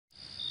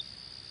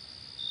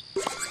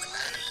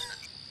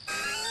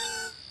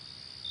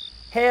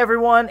Hey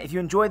everyone, if you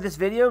enjoyed this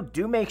video,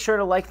 do make sure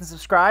to like and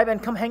subscribe and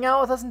come hang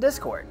out with us in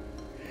Discord.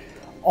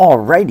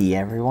 Alrighty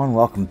everyone,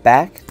 welcome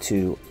back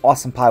to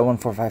Awesome Pie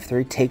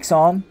 1453 takes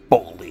on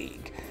Bolt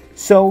League.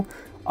 So,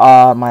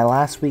 my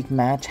last week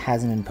match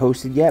hasn't been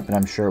posted yet, but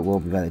I'm sure it will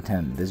be by the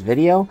time of this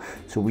video.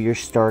 So we are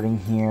starting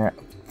here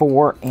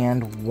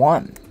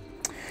 4-1.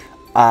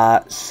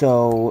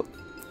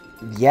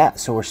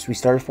 We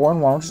started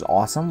 4-1, which is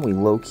awesome. We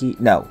low-key,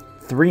 no,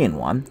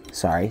 3-1,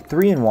 sorry,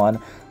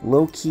 3-1.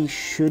 Low-key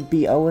should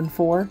be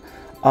 0-4.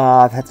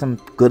 I've had some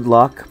good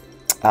luck,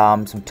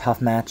 some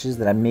tough matches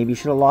that I maybe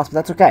should have lost, but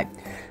that's okay.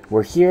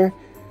 We're here,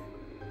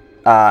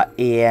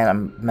 and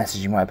I'm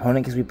messaging my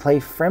opponent because we play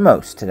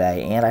Framos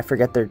today, and I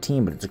forget their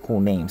team, but it's a cool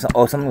name. So,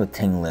 something with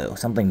Ting-Lu,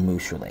 something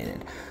moose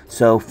related.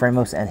 So,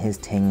 Framos and his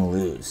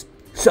Ting-Lus.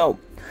 So,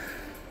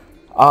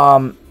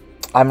 I'm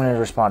going to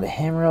respond to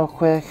him real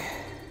quick,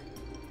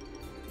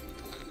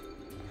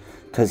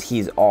 because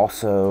he's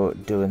also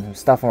doing some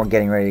stuff and we're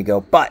getting ready to go.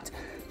 But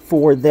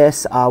for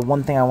this,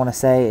 one thing I want to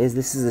say is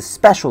this is a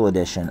special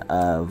edition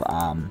of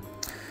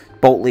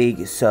Bolt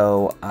League.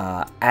 So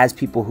as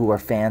people who are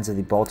fans of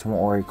the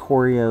Baltimore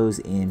Oricorios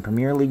in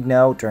Premier League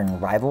know, during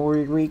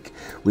Rivalry Week,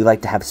 we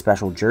like to have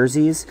special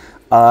jerseys.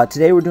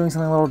 Today we're doing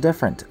something a little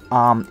different.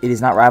 It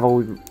is not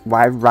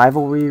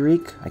Rivalry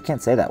Week. I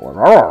can't say that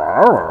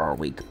word.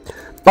 Week.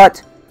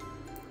 But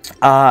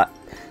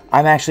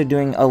I'm actually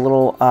doing a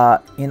little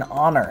in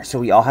honor. So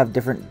we all have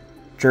different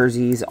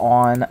jerseys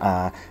on.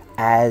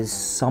 As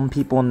some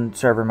people in the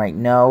server might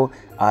know,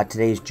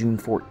 today is June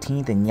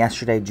 14th, and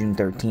yesterday, June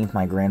 13th,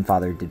 my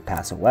grandfather did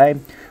pass away.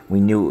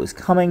 We knew it was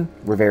coming.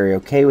 We're very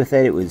okay with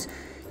it. It was,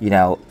 you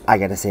know, I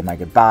got to say my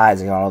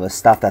goodbyes. I got all this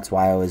stuff. That's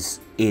why I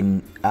was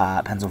in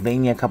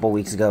Pennsylvania a couple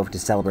weeks ago to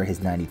celebrate his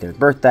 93rd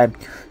birthday.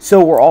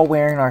 So we're all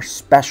wearing our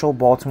special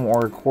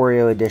Baltimore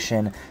Oricorio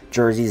edition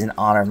jerseys in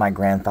honor of my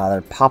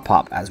grandfather,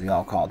 Pop-Pop, as we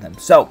all called him.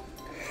 So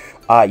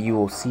you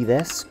will see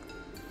this.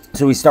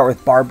 So we start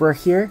with Barbara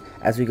here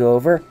as we go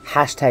over.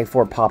 Hashtag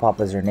for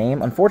Pop-Pop is her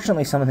name.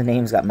 Unfortunately, some of the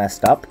names got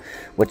messed up,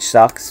 which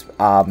sucks.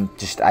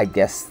 I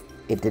guess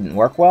it didn't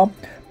work well,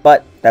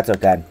 but that's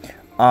okay.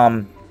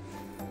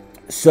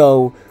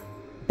 So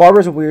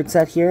Barbara's a weird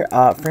set here.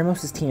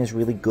 Framos' team is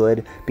really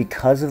good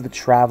because of the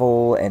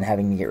travel and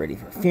having to get ready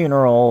for a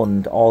funeral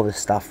and all this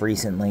stuff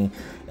recently.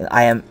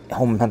 I am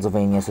home in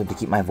Pennsylvania, so to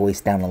keep my voice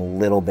down a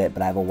little bit,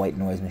 but I have a white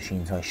noise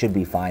machine, so I should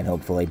be fine,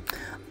 hopefully.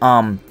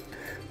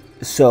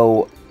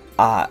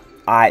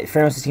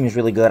 Framos' team is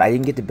really good. I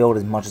didn't get to build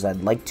as much as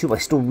I'd like to. I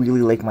still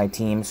really like my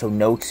team, so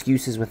no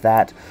excuses with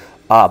that.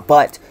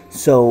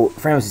 So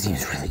Framos' team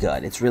is really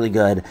good. It's really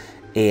good,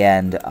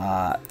 and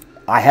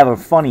I have a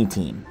funny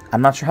team.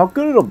 I'm not sure how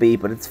good it'll be,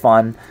 but it's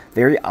fun.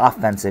 Very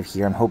offensive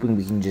here. I'm hoping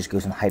we can just go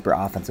some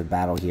hyper-offensive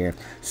battle here.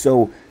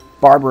 So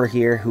Barbara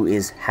here, who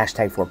is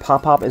hashtag for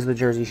Pop-Pop is the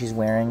jersey she's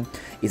wearing,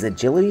 is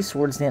Agility,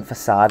 Sword Stance,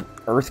 Facade,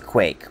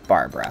 Earthquake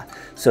Barbara.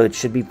 So it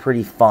should be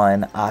pretty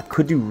fun.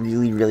 Could do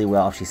really, really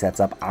well if she sets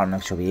up. I don't know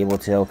if she'll be able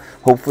to.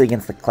 Hopefully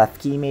against the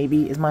Klefki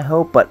maybe is my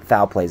hope, but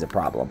foul play is a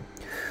problem.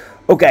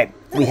 Okay,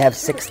 we have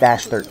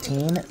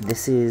 6-13.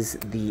 This is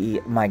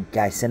my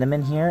guy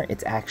Cinnamon here.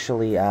 It's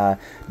actually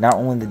not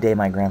only the day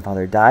my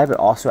grandfather died, but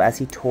also, as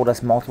he told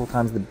us multiple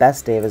times, the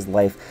best day of his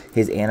life,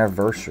 his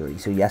anniversary.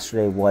 So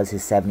yesterday was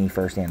his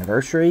 71st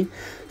anniversary.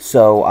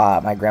 So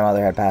my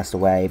grandmother had passed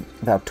away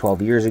about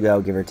 12 years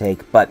ago, give or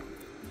take. But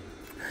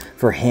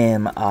for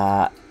him,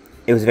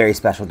 it was a very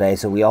special day,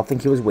 so we all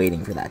think he was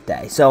waiting for that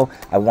day. So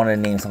I wanted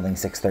to name something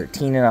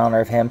 6-13 in honor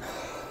of him.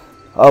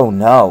 Oh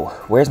no,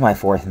 where's my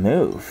fourth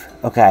move?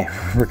 Okay,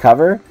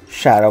 Recover,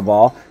 Shadow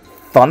Ball,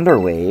 Thunder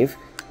Wave.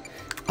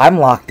 I'm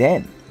locked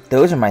in.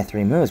 Those are my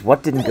three moves.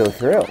 What didn't go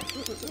through?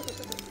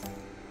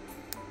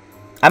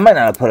 I might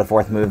not have put a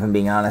fourth move, if I'm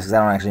being honest, because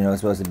I don't actually know what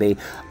it's supposed to be.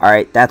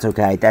 Alright, that's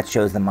okay. That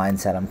shows the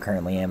mindset I'm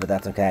currently in, but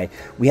that's okay.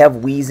 We have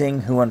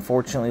Wheezing, who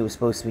unfortunately was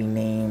supposed to be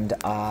named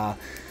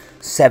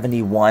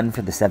 71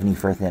 for the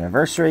 71st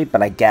anniversary,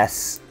 but I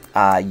guess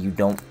you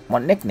don't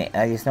want nickname.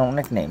 I just don't want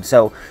nicknames.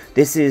 So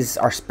this is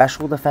our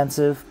special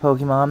defensive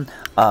Pokemon.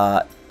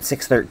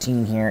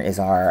 6-13 here is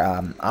our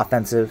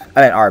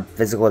our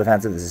physical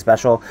defensive. This is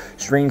special.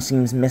 Strange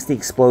seems Misty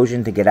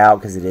Explosion to get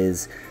out because it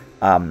is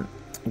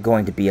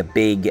going to be a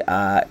big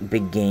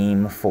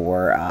game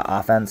for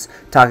offense.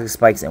 Toxic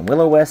Spikes and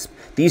Will-O-Wisp.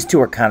 These two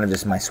are kind of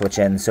just my switch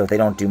ins, so if they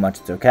don't do much,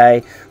 it's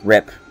okay.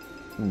 Rip,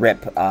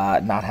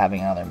 not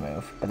having another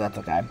move, but that's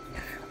okay.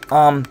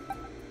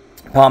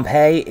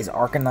 Pompeii is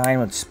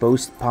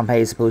Arcanine,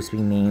 Pompeii is supposed to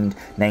be named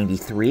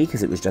 93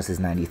 because it was just his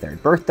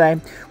 93rd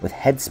birthday, with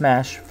Head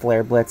Smash,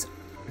 Flare Blitz,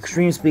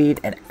 Extreme Speed,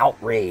 and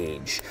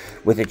Outrage,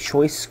 with a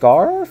Choice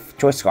Scarf.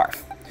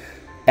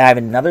 And I have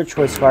another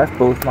Choice Scarf.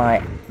 Both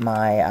my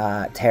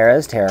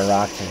Teras, Tera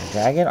Rock, Tera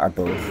Dragon, are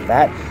both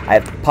that. I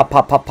have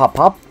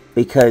Pop,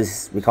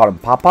 because we called him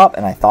Pop-Pop,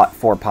 and I thought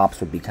 4 Pops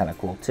would be kind of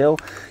cool too.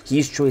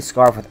 He's Choice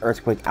Scarf with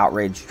Earthquake,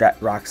 Outrage,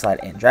 Rock Slide,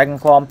 and Dragon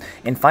Claw.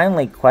 And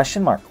finally,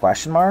 question mark,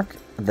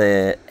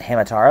 the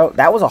Hamataro.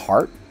 That was a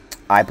heart.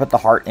 I put the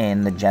heart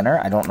in the Jenner.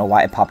 I don't know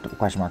why it popped up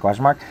question mark,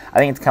 question mark. I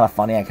think it's kind of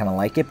funny. I kind of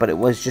like it, but it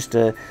was just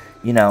a,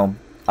 you know,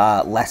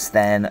 less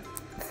than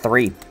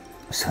 3.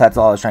 So that's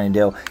all I was trying to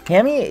do.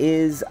 Hammy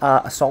is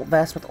Assault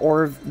Vest with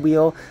Aura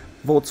Wheel,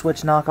 Volt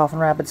Switch, Knockoff,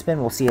 and Rapid Spin.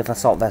 We'll see if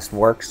Assault Vest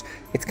works.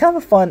 It's kind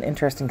of a fun,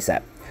 interesting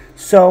set.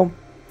 So,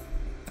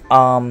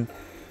 I'm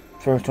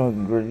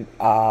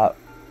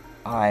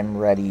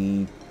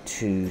ready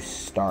to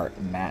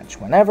start match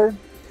whenever.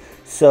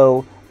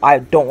 So,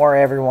 don't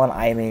worry everyone,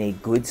 I am in a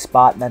good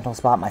spot, mental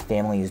spot. My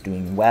family is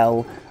doing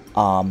well.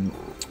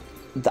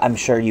 I'm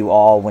sure you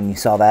all, when you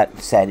saw that,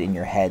 said in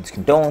your heads,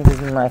 condolences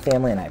to my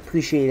family, and I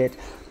appreciate it.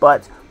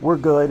 But we're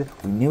good.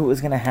 We knew it was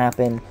going to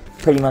happen.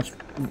 Pretty much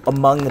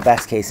among the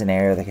best case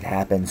scenario that could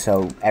happen.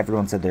 So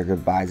everyone said their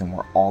goodbyes, and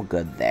we're all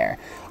good there.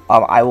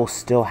 I will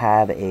still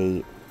have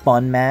a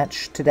fun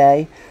match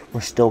today.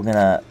 We're still going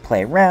to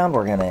play around.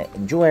 We're going to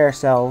enjoy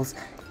ourselves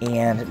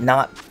and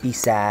not be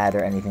sad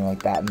or anything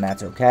like that, and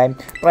that's okay.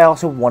 But I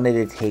also wanted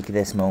to take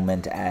this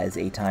moment as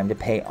a time to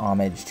pay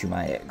homage to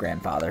my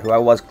grandfather, who I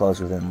was close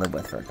with and lived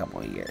with for a couple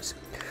of years.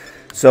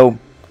 So,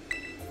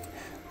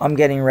 I'm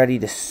getting ready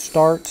to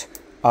start.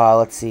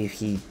 Let's see if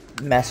he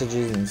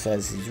messages and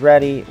says he's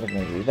ready. We're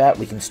going to do that.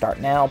 We can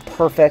start now.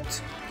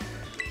 Perfect.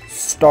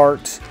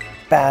 Start.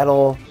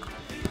 Battle.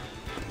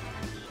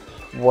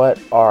 What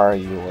are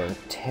your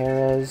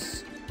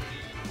teras?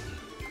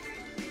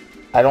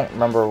 I don't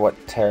remember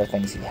what Tera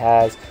things he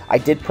has. I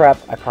did prep.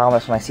 I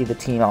promise when I see the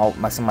team,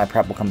 some of my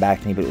prep will come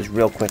back to me, but it was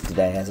real quick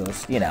today as it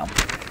was, you know,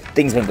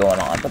 things been going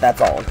on, but that's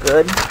all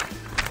good.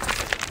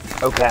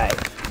 Okay.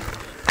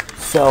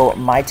 So,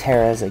 my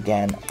Teras,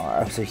 again,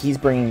 are, so he's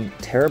bringing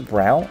Tera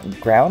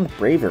Ground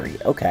Bravery.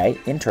 Okay,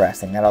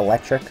 interesting. That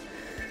electric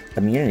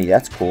immunity,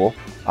 that's cool.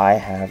 I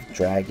have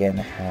Dragon,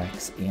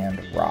 Hex, and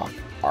Rock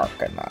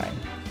Arcanine.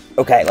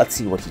 Okay, let's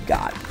see what he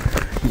got.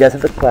 He does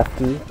have the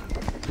Klefki.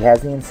 He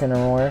has the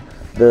Incineroar.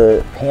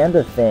 The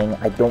Panda thing,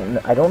 I don't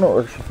know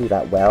Urshifu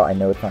that well. I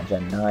know it's not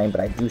Gen 9,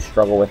 but I do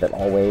struggle with it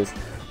always.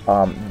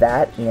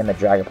 That and the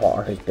Dragapult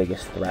are his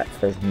biggest threats.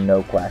 There's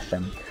no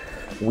question.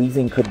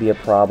 Wheezing could be a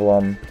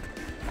problem.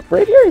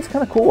 Braviary is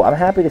kind of cool. I'm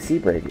happy to see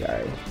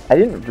Braviary. I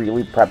didn't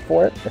really prep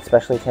for it,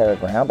 especially Tera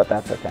Ground, but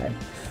that's okay.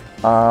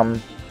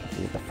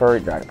 He's the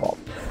furry Dragapult.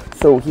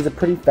 So he's a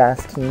pretty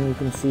fast team, you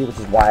can see, which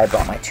is why I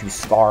brought my 2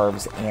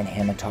 Scarves and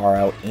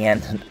Hamtaro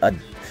and a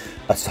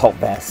Assault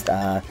Vest,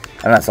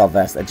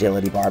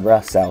 Agility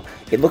Barbara. So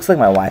it looks like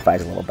my Wi-Fi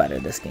is a little better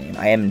this game.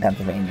 I am in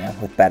Pennsylvania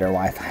with better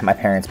Wi-Fi. My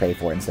parents pay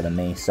for it instead of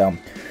me. So,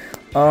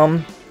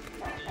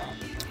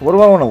 what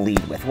do I want to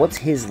lead with? What's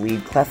his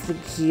lead?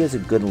 Klefki is a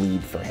good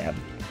lead for him.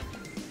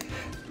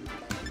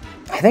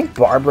 I think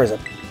Barbara is a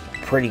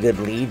pretty good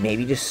lead.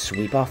 Maybe just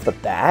sweep off the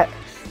bat.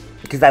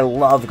 Because I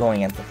love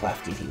going into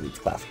Klefki if he leads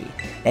Klefki.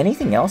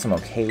 Anything else, I'm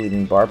okay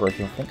leading Barbara if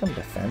you'll think I'm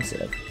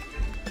defensive.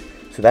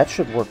 So that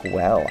should work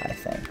well, I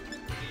think.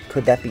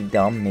 Could that be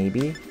dumb?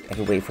 Maybe. I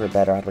could wait for a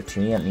better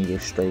opportunity and go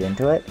straight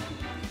into it.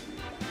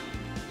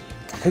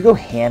 I could go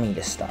Hammy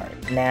to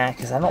start. Nah,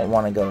 because I don't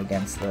want to go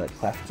against the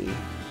Klefki.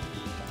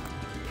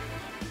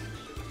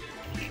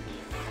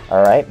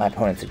 Alright, my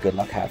opponent's a good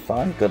luck, have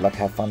fun. Good luck,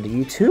 have fun to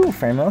you too,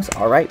 Framos.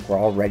 Alright, we're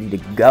all ready to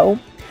go.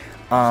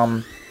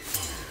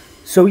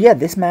 So yeah,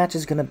 this match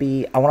is going to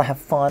be, I want to have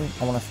fun,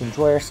 I want us to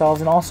enjoy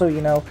ourselves, and also,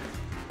 you know,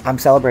 I'm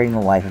celebrating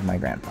the life of my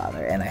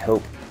grandfather, and I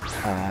hope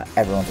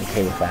everyone's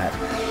okay with that.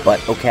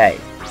 But, okay.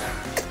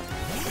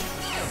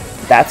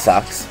 That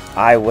sucks.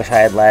 I wish I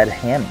had led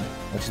Hammy,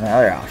 which is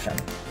another option.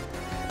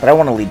 But I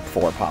want to lead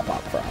 4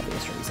 Pop-Up for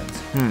obvious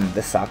reasons.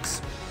 This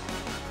sucks.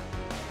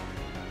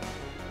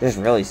 This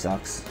really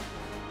sucks.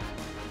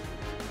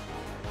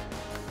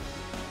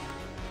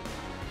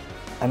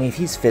 I mean, if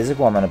he's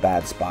physical, I'm in a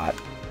bad spot.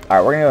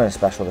 Alright, we're going to go in a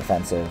special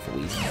defensive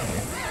Weezing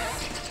here.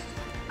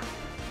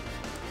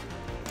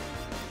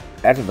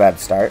 That's a bad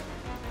start.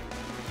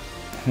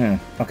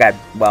 Okay,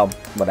 well,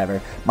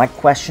 whatever. My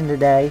question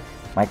today,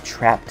 my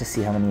trap to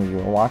see how many of you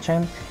are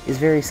watching, is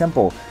very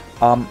simple.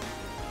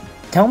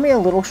 Tell me a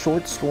little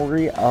short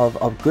story of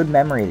a good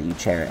memory that you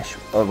cherish.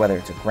 Whether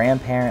it's a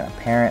grandparent, a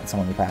parent,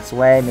 someone who passed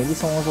away, maybe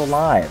someone was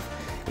alive,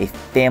 a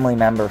family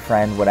member,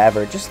 friend,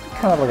 whatever. Just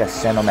kind of like a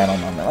sentimental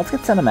moment. Let's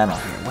get sentimental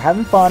here. We're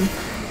having fun,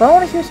 but I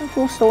want to hear some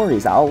cool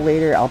stories.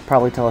 I'll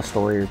probably tell a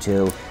story or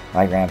two.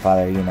 My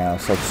grandfather, you know.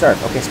 So,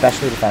 Surf. Okay,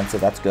 specially defensive.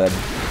 That's good.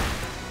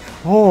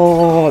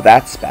 Oh,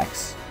 that's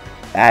Specs.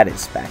 That is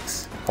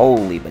Specs.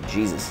 Holy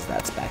bejesus, is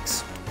that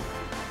Specs.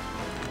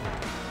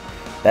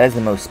 That is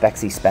the most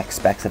Specsy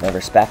Specs I've ever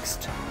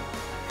spexed.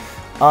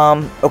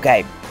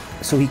 Okay.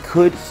 So he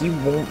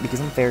won't,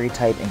 because I'm Fairy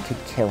type and could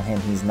kill him,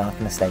 he's not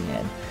going to stay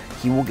in.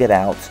 He will get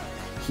out.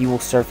 He will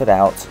surf it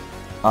out.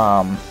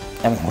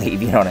 And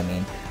leave, you know what I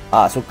mean?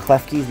 So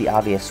Klefki is the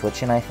obvious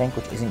switch in, I think,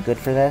 which isn't good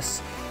for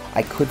this.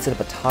 I could set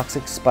up a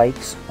Toxic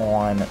Spikes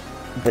on,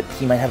 but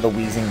he might have the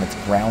Weezing that's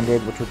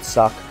grounded, which would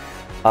suck.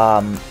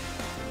 I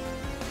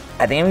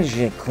think I'm just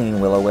going to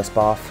clean Will-O-Wisp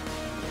off.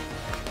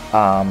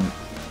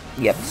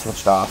 Yep,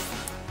 switched off.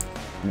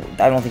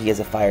 I don't think he has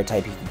a Fire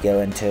type he could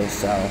go into,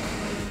 so...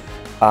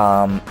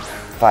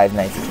 5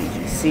 Knights of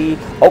BGC.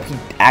 Oh, he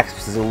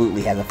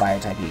absolutely has a fire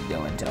type he can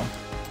go into.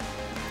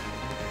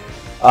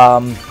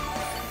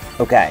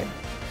 Okay.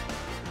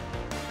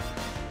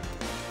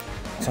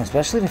 So I'm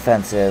especially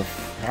defensive.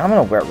 Now I'm in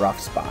a rough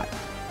spot.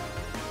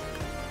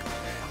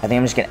 I think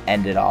I'm just going to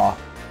end it all.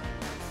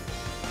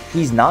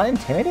 He's not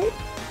intimidated?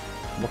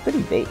 What could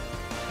he be?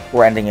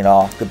 We're ending it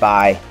all.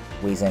 Goodbye,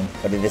 Wheezing.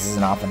 But this is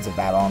an offensive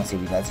battle. I want to see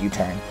if he does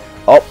U-turn.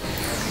 Oh!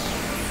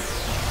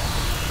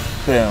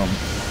 Boom.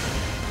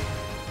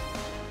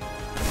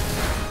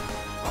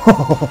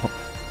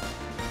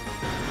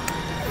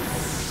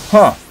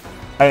 Huh.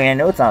 I mean, I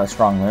know it's not a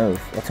strong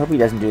move. Let's hope he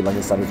doesn't do like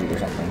a substitute or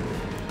something.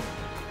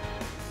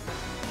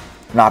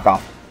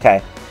 Knockoff.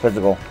 Okay.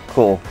 Physical.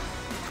 Cool.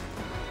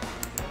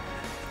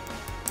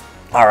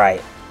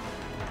 Alright.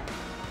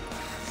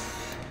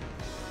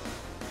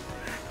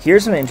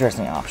 Here's some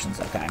interesting options,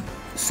 okay.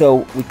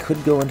 So, we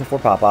could go into 4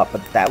 pop-up,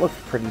 but that looks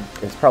pretty...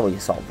 It's probably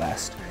Assault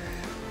Vest.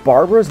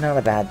 Barbara's not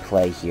a bad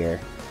play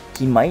here.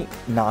 He might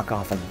knock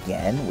off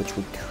again, which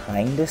would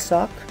kinda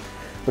suck,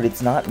 but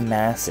it's not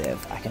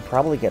massive. I can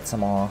probably get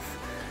some off.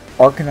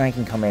 Arcanine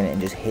can come in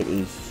and just hit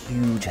a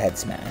huge head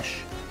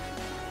smash.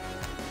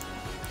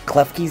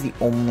 Klefki's the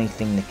only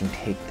thing that can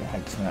take the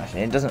head smash,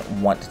 and it doesn't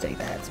want to take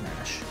the head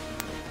smash.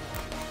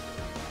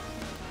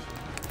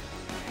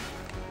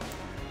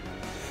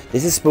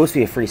 This is supposed to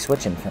be a free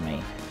switch-in for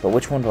me, but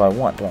which one do I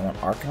want? Do I want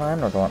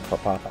Arcanine or do I want for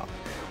Pop-Up?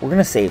 We're going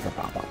to save for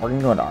Pop-Up. We're going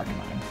to go into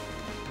Arcanine.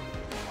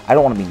 I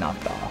don't want to be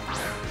knocked off.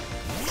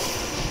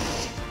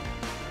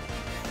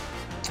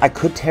 I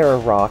could Tera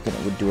Rock and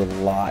it would do a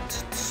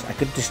lot. I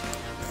could just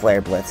Flare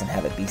Blitz and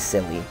have it be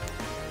silly.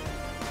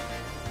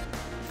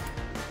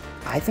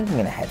 I think I'm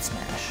going to Head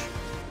Smash.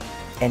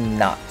 And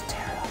not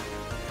Tera.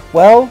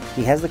 Well,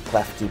 he has the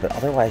Klefki, but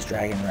otherwise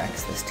Dragon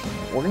Rex this team.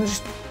 We're going to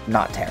just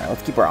not Tera.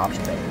 Let's keep our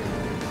options open.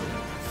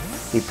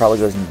 He probably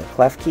goes into the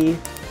Klefki.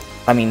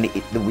 I mean,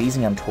 the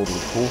Wheezing I'm totally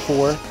cool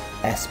for.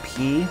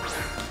 SP.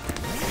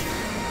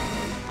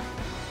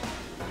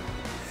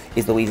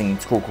 Is the Wheezing.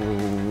 It's cool.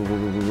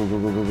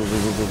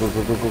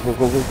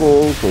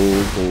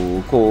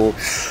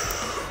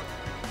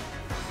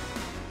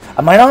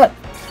 Am I not?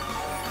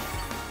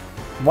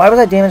 Why was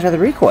I damaged by the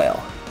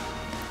recoil?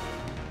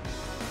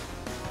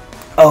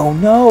 Oh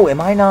no,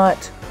 am I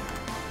not?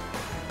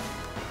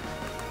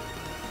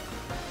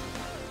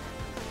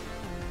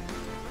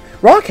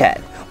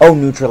 Rockhead! Oh,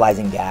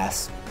 neutralizing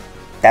gas.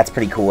 That's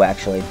pretty cool,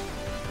 actually.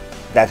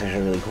 That's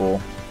actually really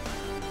cool.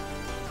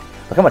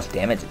 Look how much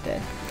damage it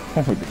did.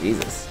 Holy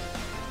Jesus.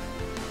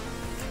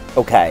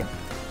 Okay.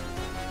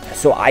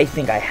 So I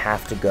think I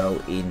have to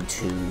go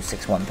into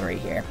 613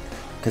 here.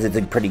 Because it's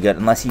a pretty good,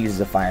 unless he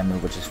uses a fire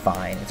move, which is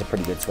fine. It's a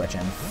pretty good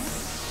switch-in.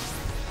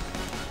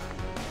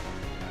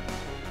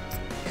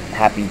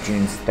 Happy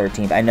June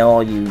 13th. I know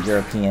all you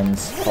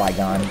Europeans,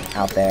 Flygon,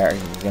 out there are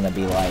going to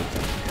be like,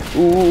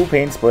 ooh,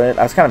 pain split.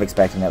 I was kind of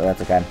expecting that, but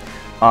that's okay.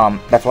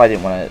 That's why I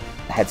didn't want to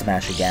head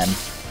smash again.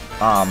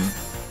 Are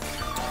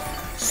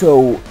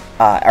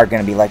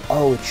going to be like,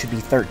 oh, it should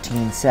be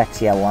 13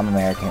 sex. Yeah, well, I'm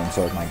American, and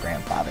so is my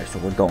grandfather, so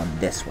we're going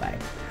this way.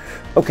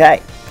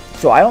 Okay,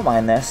 so I don't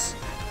mind this.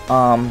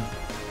 I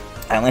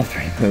only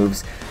have 3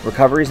 moves.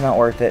 Recovery's not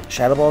worth it.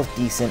 Shadow Ball's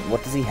decent.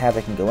 What does he have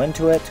that can go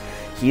into it?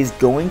 He is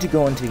going to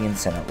go into the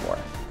Incineroar.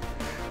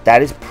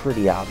 That is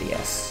pretty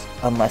obvious.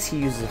 Unless he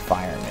uses a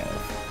fire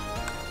move.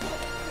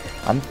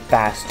 I'm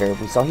faster.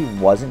 We saw he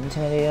wasn't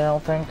intimidated, I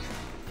don't think.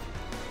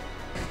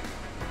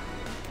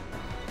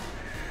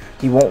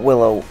 He won't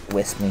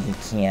Will-O-Wisp me. He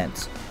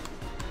can't.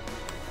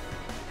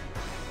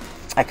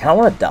 I kind of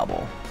want to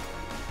double.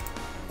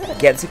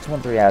 Get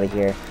 613 out of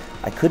here.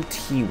 I could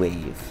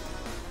T-Wave.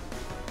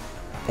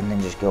 And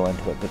then just go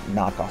into it, but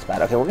knockoff's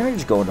bad. Okay, we're going to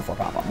just go into 4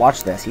 pop-up.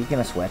 Watch this. He's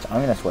going to switch.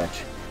 I'm going to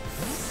switch.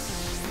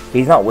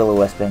 He's not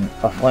Will-O-Wisping.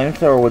 A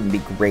Flamethrower wouldn't be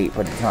great,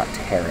 but it's not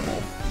terrible.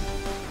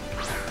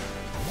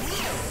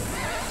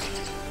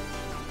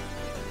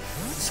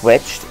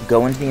 Switched.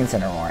 Go into the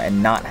Incineroar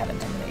and not have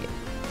Intimidate.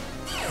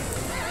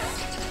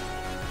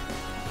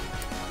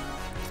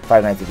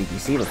 5 Knights of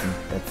VGC.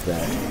 That's the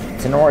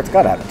Incineroar. It's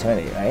got to have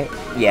Intimidate, right?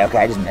 Yeah, okay.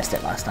 I just missed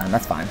it last time.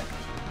 That's fine.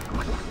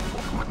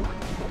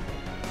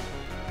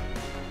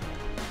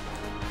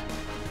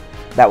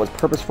 That was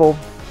purposeful.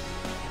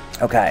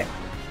 Okay.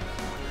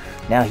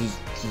 Now he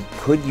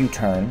could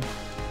U-turn.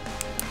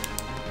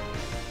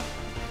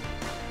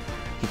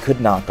 He could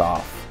knock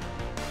off.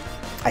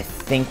 I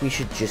think we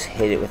should just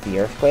hit it with the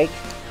Earthquake.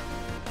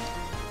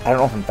 I don't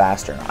know if I'm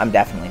faster. I'm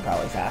definitely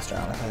probably faster.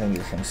 I think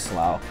this thing's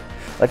slow.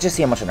 Let's just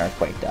see how much an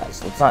Earthquake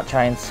does. Let's not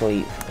try and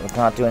sleep. Let's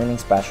not do anything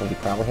special. He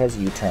probably has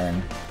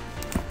U-turn.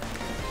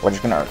 We're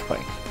just going to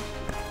Earthquake.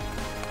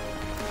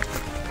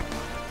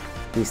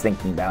 He's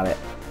thinking about it.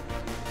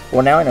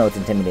 Well, now I know it's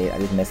Intimidate. I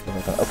just missed the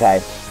first one.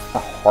 Okay. A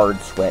hard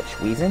switch.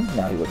 Weezing?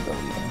 No, he wouldn't go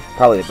Weezing.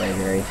 Probably the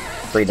Braviary.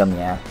 Freedom,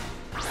 yeah.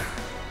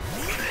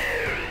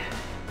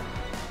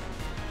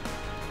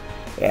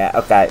 Yeah,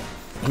 okay.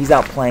 He's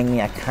outplaying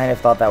me. I kind of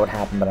thought that would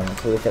happen, but I'm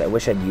okay with it. I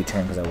wish I'd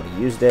U-turn because I would have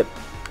used it.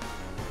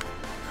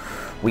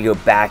 We go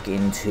back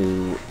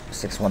into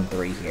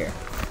 613 here.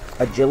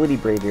 Agility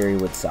Braviary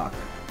would suck.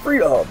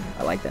 Freedom!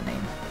 I like that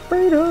name.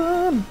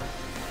 Freedom!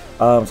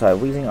 Sorry,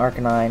 Wheezing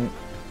Arcanine,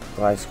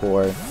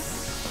 Gliscor,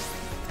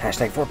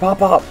 hashtag for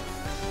pop-up!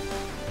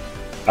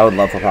 I would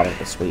love for pop-up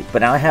this sweet,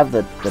 but now I have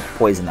the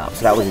poison up,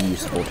 so that was a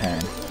useful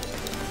turn.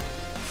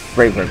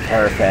 Braviary,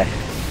 perfect.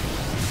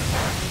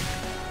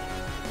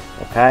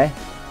 Okay.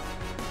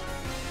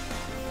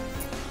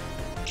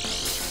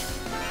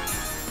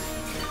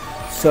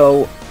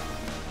 So,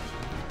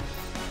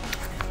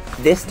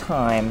 this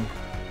time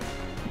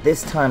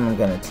I'm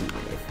gonna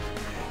T-Wave.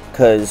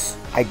 Because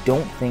I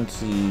don't think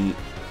he...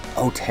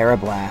 Oh, Tera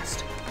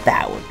Blast.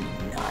 That would be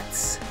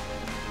nuts.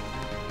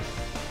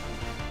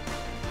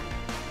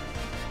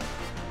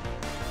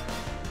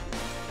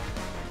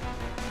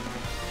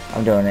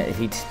 I'm doing it. If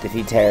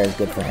he Tera is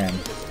good for him.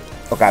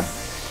 Okay.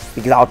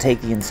 Because I'll take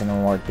the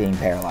Incineroar being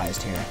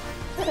paralyzed here.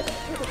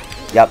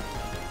 Yep.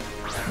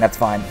 That's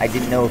fine. I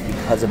didn't know if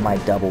because of my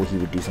double he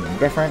would do something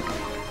different.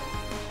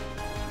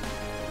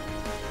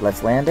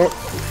 Let's land it.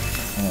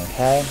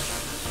 Okay.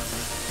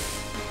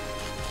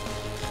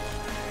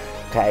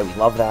 Okay, we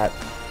love that.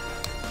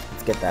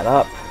 Let's get that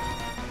up.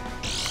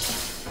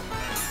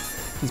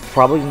 He's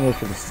probably going to go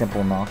for the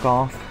simple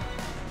knockoff.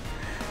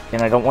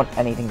 And I don't want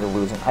anything to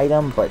lose an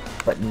item, but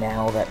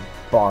now that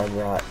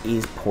Barbara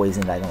is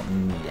poisoned, I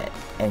don't need it.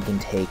 And can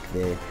take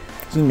the...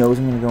 He knows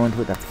I'm going to go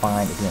into it, that's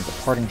fine. If he wants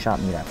a parting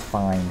shot me, that's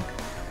fine.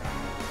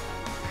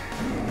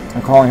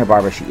 I'm calling her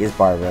Barbara. She is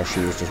Barbara. She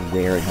is just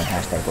wearing her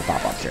hashtag for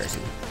pop-up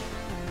jersey.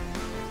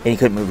 And he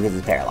couldn't move because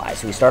he's paralyzed.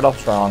 So we start off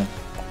strong.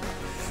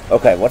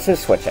 Okay, what's his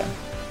switching?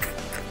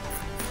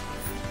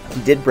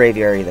 He did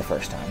Braviary the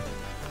first time.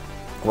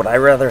 Would I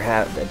rather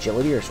have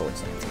Agility or Sword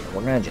Stance here?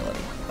 We're going to Agility.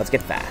 Let's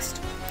get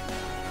fast.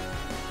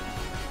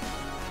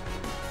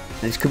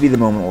 This could be the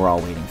moment we're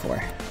all waiting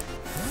for.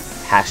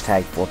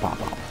 Hashtag for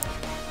pop-up.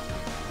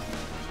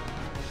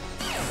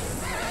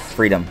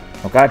 Freedom.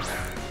 Okay.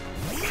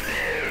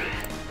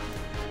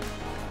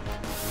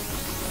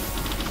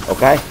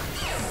 Okay.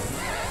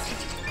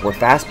 We're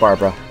fast,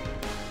 Barbara.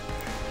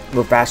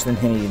 We're faster than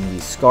him, even if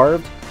he's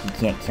scarved. He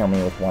can't kill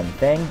me with one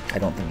thing. I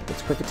don't think he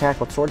gets quick attack.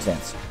 Let's Swords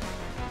Dance.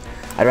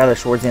 I'd rather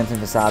Swords Dance and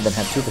Facade than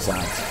have two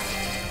Facades.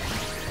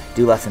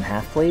 Do less than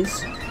half,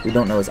 please. We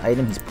don't know his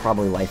item. He's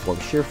probably Life Orb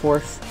Sheer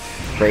Force.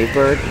 Brave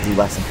Bird, do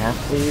less than half,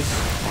 please.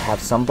 I have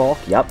some bulk.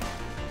 Yep.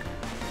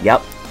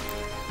 Yep.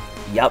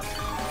 Yep.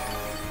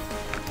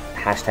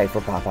 Hashtag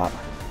for pop-up.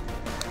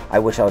 I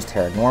wish I was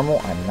Tera normal.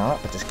 I'm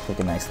not, but just click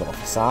a nice little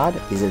Facade.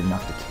 Is it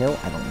enough to kill?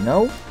 I don't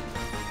know.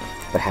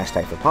 But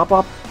hashtag for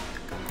pop-up.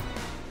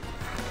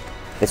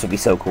 This would be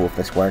so cool if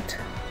this worked.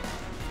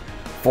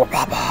 For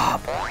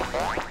pop-up.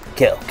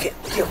 Kill, kill,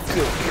 kill, kill,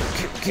 kill,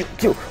 kill, kill,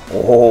 kill.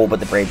 Oh, but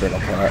the Brave Bird will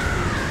kill it.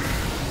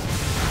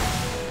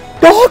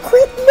 Dog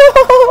crit,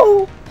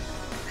 no!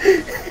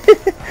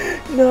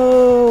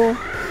 No.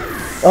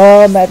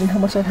 Oh, imagine how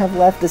much I'd have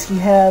left. Does he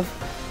have...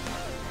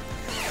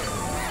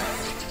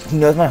 He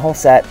knows my whole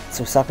set,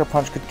 so Sucker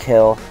Punch could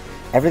kill.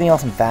 Everything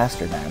else I'm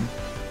faster than.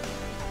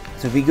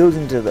 So if he goes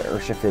into the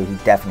Urshifu, he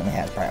definitely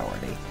has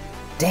priority.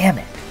 Damn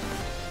it.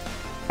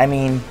 I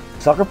mean,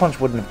 Sucker Punch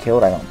wouldn't have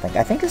killed, I don't think.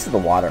 I think this is the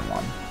water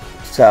one.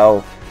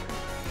 So,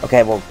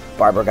 okay, well,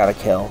 Barbara got a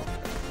kill.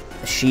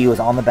 She was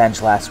on the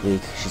bench last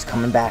week. She's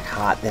coming back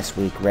hot this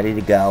week, ready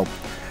to go.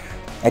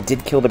 I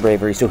did kill the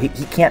Braviary, so he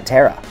can't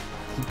Tera.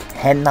 He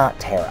cannot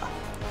Tera,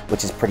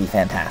 which is pretty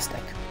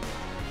fantastic.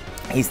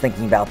 He's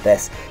thinking about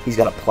this. He's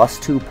got a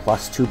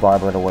 +2/+2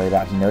 Barbara to worry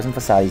about. He knows him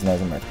Facade, he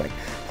knows him Earthquake.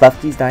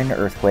 Klefki's dying to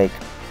Earthquake.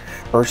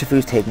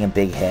 Urshifu's taking a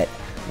big hit.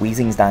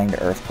 Weezing's dying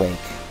to Earthquake.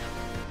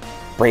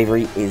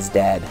 Braviary is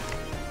dead.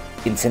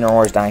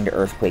 Incineroar's dying to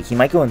Earthquake. He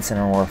might go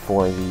Incineroar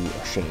for the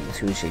Shades.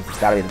 Who's Shades? It's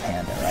gotta be the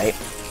Panda, right?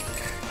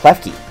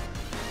 Klefki.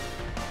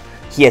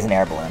 He has an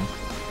Air Balloon.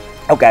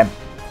 Okay.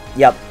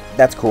 Yep,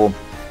 that's cool.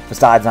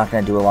 Facade's not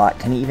gonna do a lot.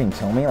 Can he even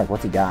kill me? Like,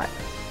 what's he got?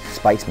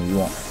 Spikes me, you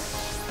won't.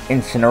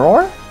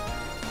 Incineroar?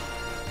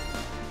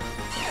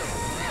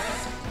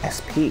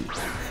 SP.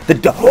 The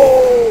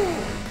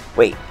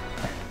Wait.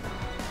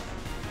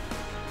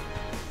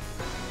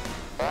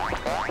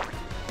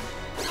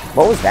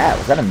 What was that?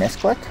 Was that a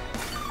misclick?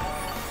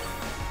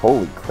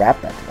 Holy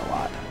crap, that did a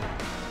lot.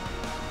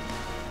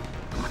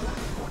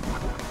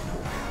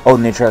 Oh,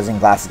 neutralizing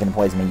glass is going to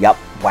poison me. Yup.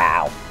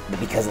 Wow.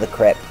 Because of the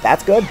crit.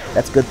 That's good.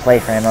 That's good play,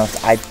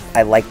 Framos.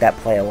 I like that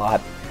play a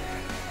lot.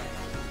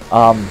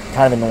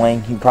 Kind of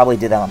annoying. He probably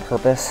did that on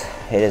purpose.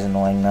 It is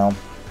annoying, though.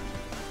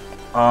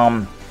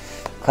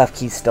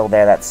 Klefki's still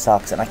there. That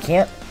sucks. And I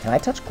can't... Can I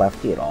touch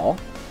Klefki at all?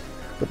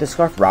 With the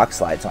Scarf Rock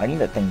Slide, so I need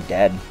that thing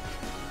dead.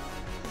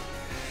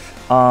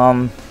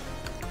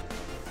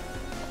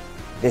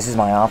 This is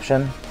my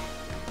option.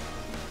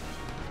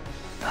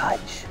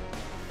 Fudge.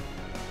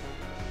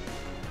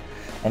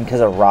 And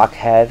because of Rock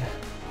Head,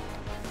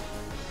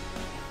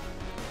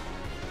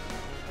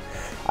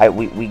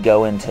 we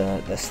go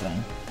into this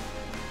thing.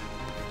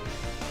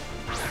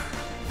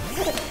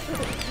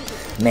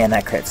 Man,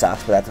 that crit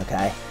sucks, but that's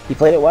okay. He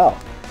played it well.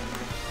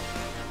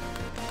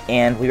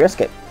 And we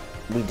risk it.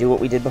 We do what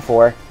we did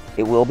before.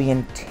 It will be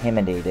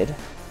intimidated.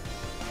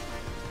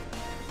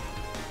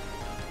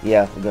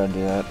 Yeah, we're gonna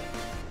do that.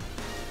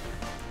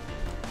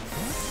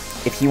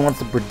 If he wants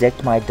to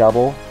predict my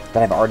double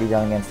that I've already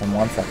done against him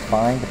once, that's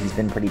fine, but he's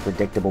been pretty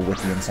predictable with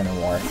the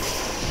Incineroar.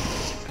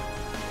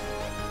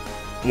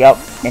 Yep,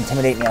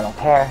 intimidate me, I don't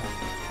care.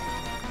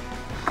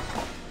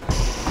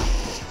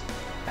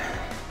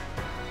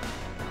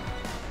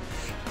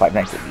 Five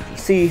Nights at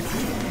VGC.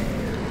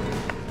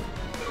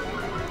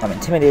 I'm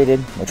intimidated,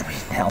 which we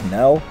now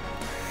know.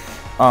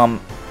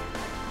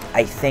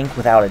 I think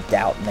without a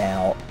doubt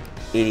now,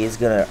 it is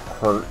gonna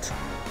hurt,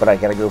 but I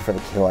gotta go for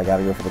the kill. I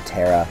gotta go for the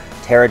Tera.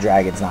 Tera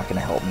Dragon's not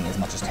gonna help me as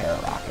much as Tera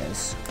Rock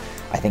is.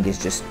 I think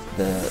it's just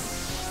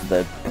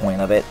the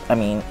point of it. I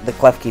mean, the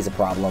Klefki's a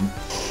problem.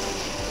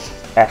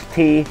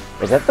 FP,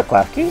 is that the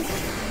Klefki?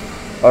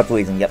 Oh, it's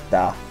Weezing, yep,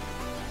 duh.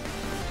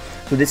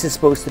 So this is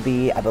supposed to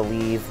be, I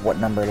believe, what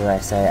number did I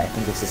say? I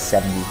think this is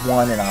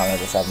 71 in honor of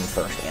the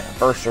 71st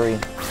anniversary.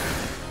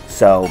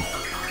 So,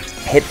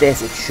 hit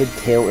this, it should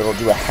kill. It'll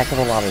do a heck of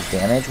a lot of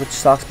damage, which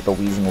sucks, but the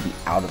Weezing will be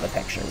out of the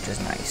picture, which is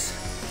nice.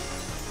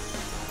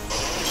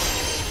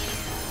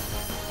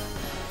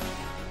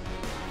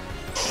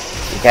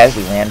 Okay,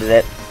 we landed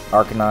it.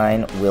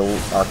 Arcanine, will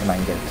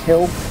Arcanine get a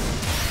kill?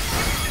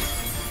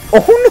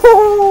 Oh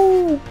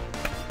no!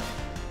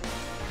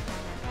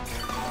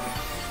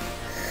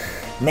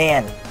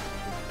 Man,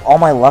 all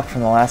my luck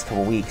from the last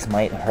couple weeks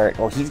might hurt.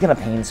 Well, he's gonna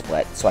Pain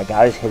Split, so I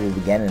gotta hit it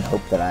again and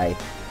hope that I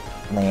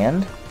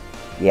land.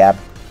 Yeah,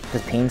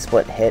 because Pain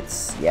Split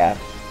hits. Yeah,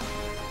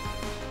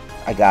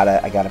 I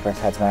gotta press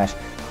Head Smash.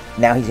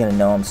 Now he's gonna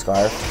know I'm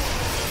Scarf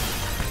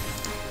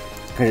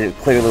because it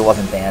clearly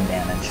wasn't band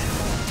damage.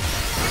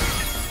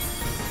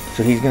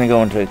 So he's gonna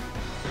go into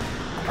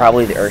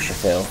probably the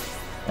Urshifu,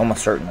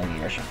 almost certainly the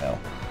Urshifu.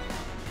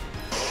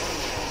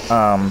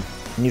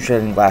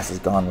 Neutralizing Glass is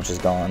gone, which is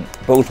gone.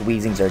 Both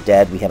Weezings are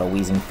dead. We had a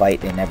Weezing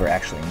fight. They never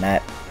actually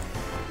met.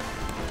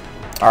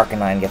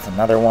 Arcanine gets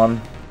another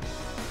one.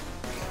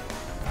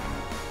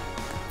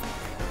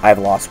 I've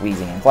lost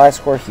Weezing and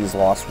Gliscor. He's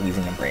lost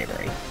Weezing and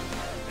Bravery.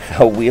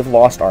 So we have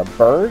lost our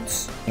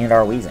birds and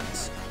our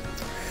Weezings.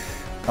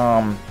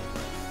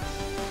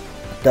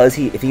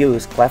 If he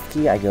goes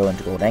Klefki, I go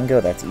into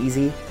Goldengo. That's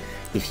easy.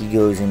 If he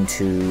goes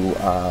into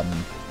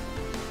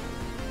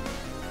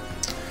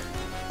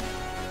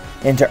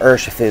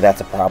Urshifu,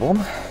 that's a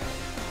problem.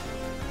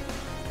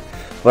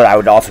 But I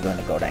would also go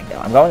into Goldengo.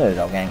 I'm going into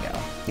Goldengo.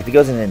 If he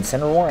goes into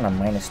Incineroar and I'm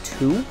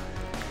 -2,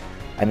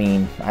 I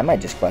mean, I might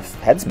just quest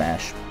Head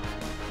Smash.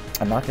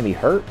 I'm not going to be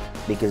hurt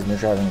because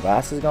Neutralizing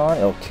Glass is gone.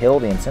 It'll kill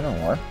the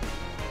Incineroar.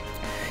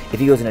 If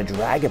he goes into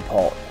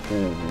Dragapult,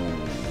 ooh,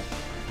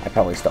 I'd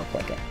probably still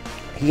click it.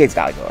 He's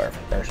got to go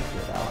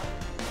Urshifu though.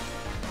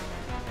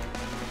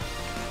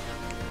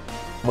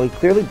 Well, he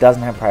clearly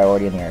doesn't have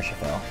priority in the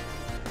Urshifu.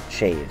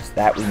 Shaves.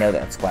 That, we know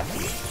that's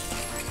Klefki.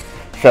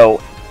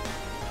 So,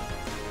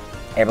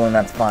 everyone,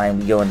 that's fine.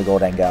 We go into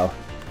Goldengo.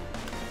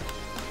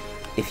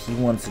 If he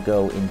wants to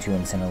go into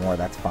Incineroar,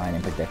 that's fine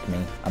and predict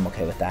me. I'm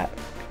okay with that.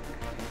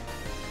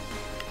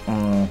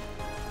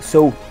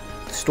 So,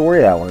 the story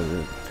that I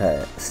wanted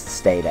to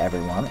say to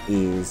everyone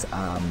is,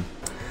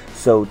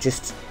 so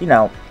just, you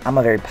know, I'm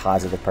a very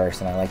positive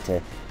person. I like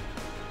to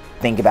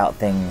think about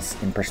things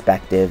in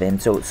perspective,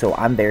 and so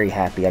I'm very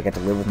happy. I got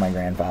to live with my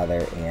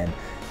grandfather, and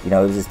you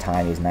know, it was his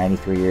time. He was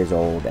 93 years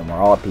old, and we're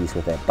all at peace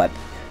with it. But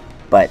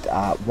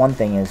one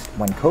thing is,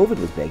 when COVID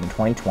was big in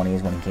 2020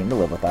 is when he came to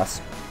live with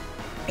us.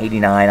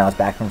 89, I was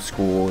back from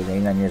school. I was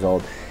 89 years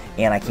old,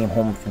 and I came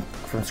home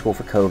from school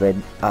for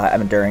COVID. I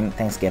mean, during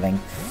Thanksgiving,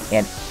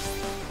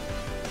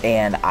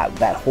 and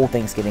that whole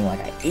Thanksgiving,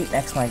 like, I ate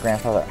next to my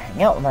grandfather, I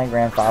hung out with my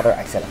grandfather,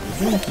 I set up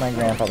a room with my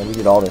grandfather, we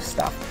did all this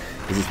stuff.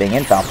 Is he staying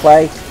in? Foul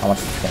play? How much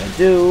is he gonna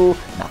do?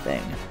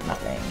 Nothing.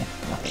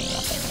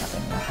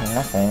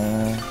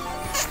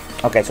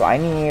 Okay, so I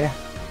need...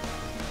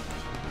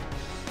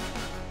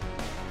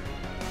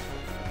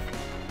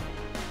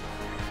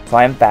 So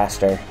I am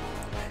faster.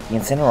 The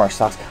Incineroar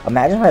sucks.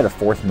 Imagine if I had a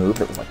fourth move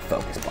that was like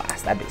Focus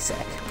Blast. That'd be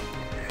sick.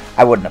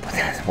 I wouldn't have put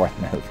that as a fourth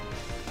move.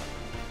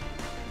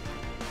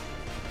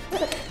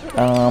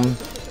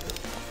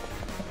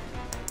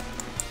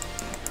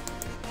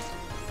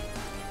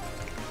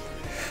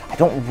 I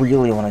don't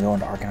really want to go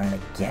into Arcanine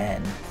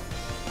again.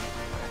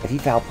 If he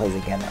foul plays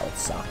again, that would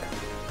suck.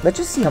 Let's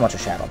just see how much a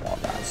Shadow Ball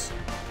does.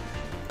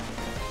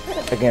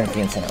 Again, with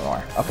the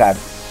Incineroar. Okay.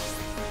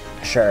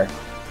 Sure.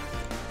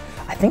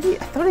 I thought he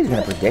was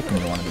going to predict me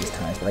one of these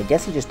times, but I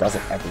guess he just does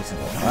it every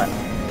single time.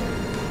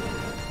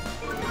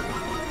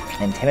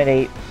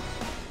 Intimidate.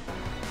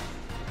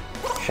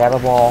 Shadow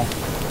Ball.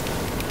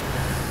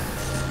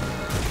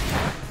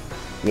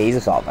 Yeah, he's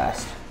Assault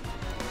Vest.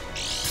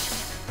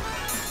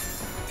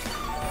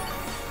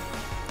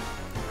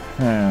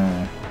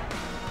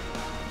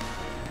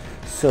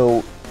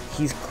 So,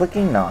 he's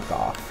clicking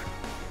Knockoff.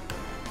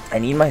 I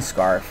need my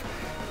Scarf.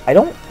 I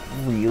don't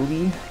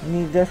really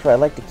need this, but I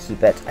like to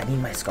keep it. I need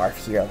my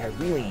Scarf here. Like, I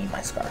really need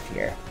my Scarf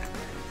here.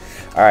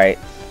 Alright.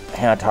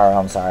 Hanataro,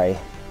 I'm sorry.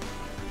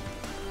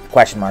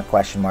 Question mark,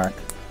 question mark.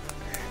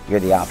 you're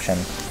the option.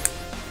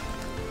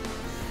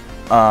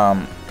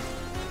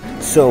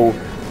 So,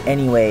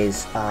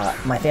 anyways,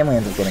 my family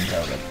ended up getting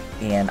COVID,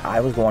 and I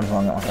was the one who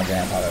hung out with my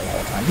grandfather the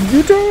whole time.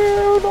 You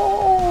did!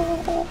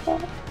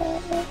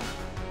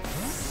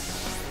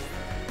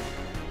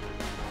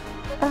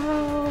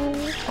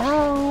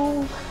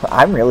 Ow.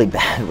 I'm really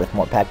bad with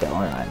Morpeko,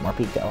 aren't I?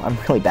 Morpeko. I'm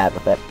really bad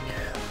with it.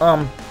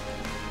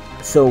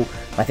 So,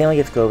 my family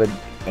gets COVID,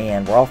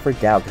 and we're all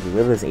freaked out because we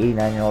live with this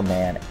 89-year-old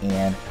man,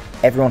 and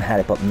everyone had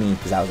it but me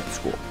because I was at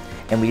school.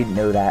 And we didn't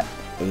know that,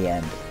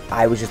 and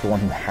I was just the one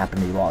who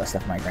happened to do all this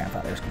stuff for my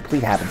grandfather. It was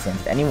complete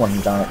happenstance. If anyone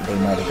who's done it, they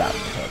might have gotten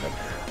COVID.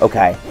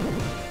 Okay.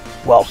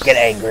 Well, get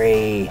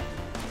angry.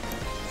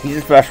 He's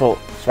a special.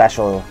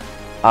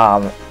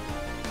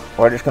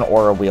 We're just gonna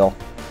order a wheel.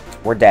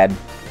 We're dead.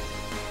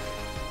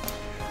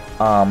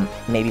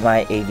 Maybe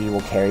my AV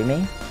will carry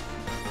me.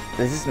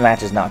 This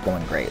match is not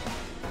going great.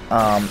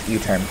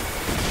 U-turn.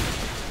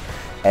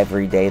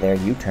 Every day they're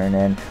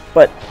U-turning.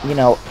 But, you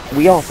know,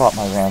 we all thought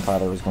my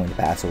grandfather was going to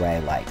pass away,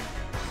 like,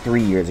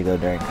 3 years ago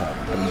during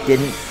COVID. But he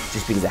didn't,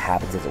 just because it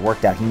happens as it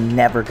worked out. He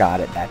never got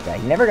it that day.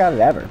 He never got it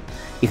ever.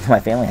 Even my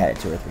family had it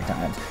 2 or 3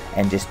 times.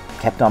 And just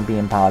kept on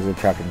being positive,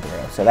 trucking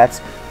through. So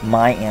that's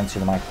my answer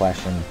to my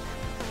question.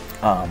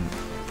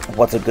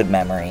 What's a good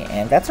memory?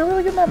 And that's a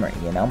really good memory,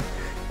 you know?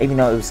 Even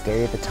though it was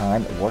scary at the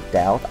time, it worked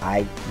out.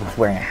 I was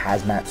wearing a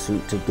hazmat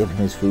suit to give him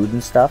his food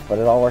and stuff, but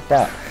it all worked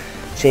out.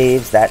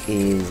 Shaves, that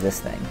is this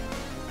thing.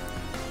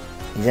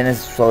 He's in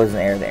as slow as an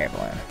air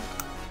balloon.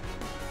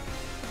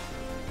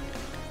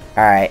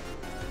 Alright.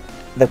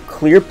 The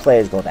clear play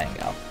is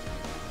Goldengo.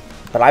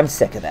 But I'm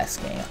sick of this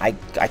game. I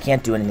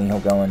can't do anything, he'll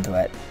go into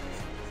it.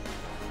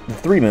 The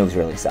 3 moves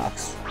really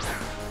sucks.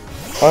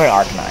 Or an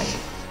Arcanine.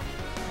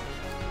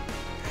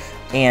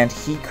 And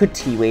he could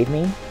T-Wave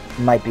me.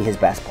 Might be his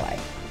best play.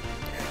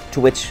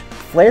 To which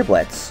Flare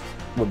Blitz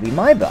would be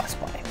my best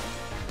play.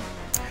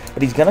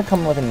 But he's going to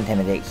come with an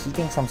Intimidate. He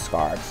thinks I'm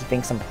Scarred. He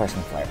thinks I'm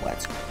pressing Flare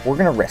Blitz. We're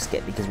going to risk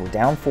it because we're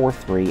down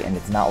 4-3 and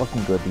it's not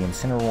looking good. The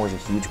Incineroar is a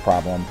huge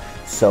problem.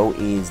 So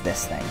is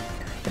this thing.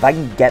 If I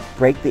can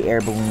break the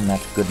air balloon,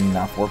 that's good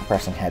enough. We're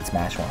pressing Head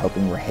Smash. We're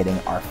hoping we're hitting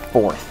our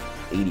 4th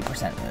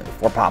 80% move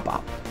for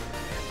Pop-Up.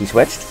 He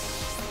switched.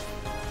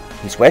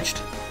 He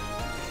switched.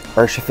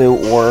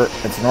 Urshifu or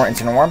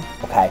Incineroar.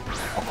 Okay.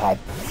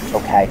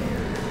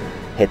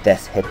 Hit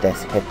this.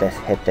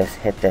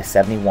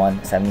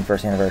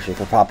 71st anniversary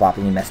for Pop-Up,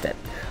 and you missed it.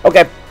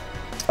 Okay.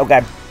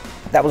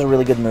 That was a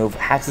really good move.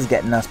 Hax is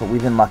getting us, but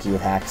we've been lucky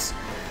with Hax.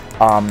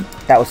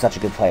 That was such a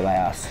good play by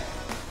us.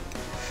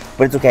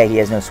 But it's okay, he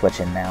has no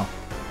switch in now.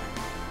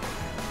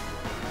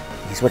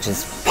 He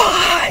switches.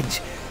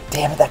 Fudge!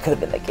 Damn it, that could have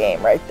been the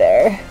game right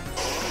there.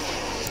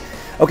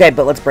 Okay,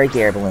 but let's break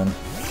the air balloon.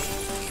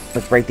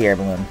 Let's break the air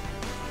balloon.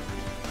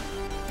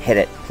 Hit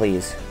it,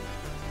 please.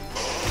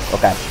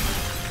 Okay.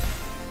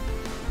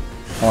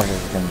 How much is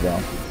this going to do?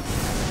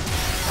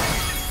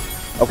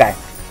 Okay.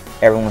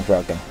 Air balloon's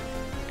broken.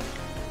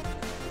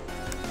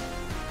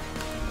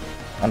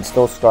 I'm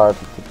still Scarred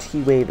with the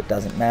T-Wave, it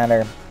doesn't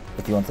matter.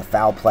 If he wants a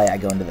foul play, I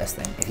go into this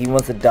thing. If he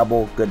wants a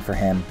double, good for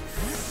him.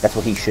 That's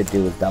what he should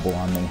do, is double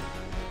on me.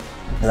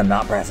 Because I'm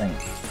not pressing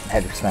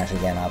Head Smash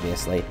again,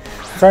 obviously.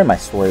 Sorry my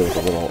story was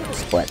a little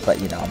split, but,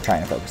 you know, I'm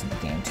trying to focus on the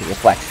game to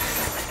reflect.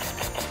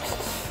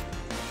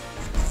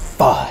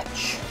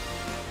 Fudge.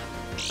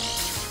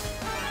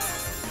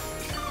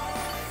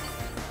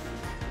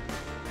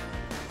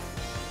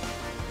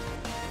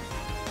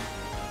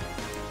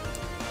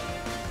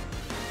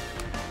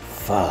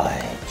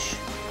 Fudge.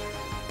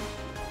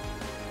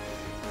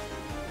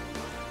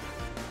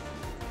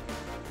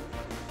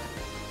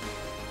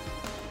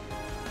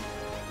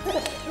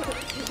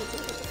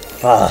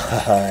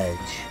 Fudge.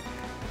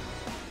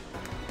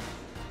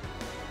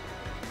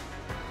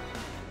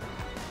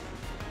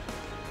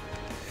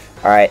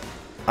 Alright,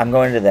 I'm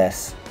going to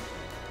this.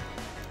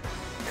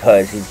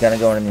 Because he's going to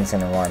go into the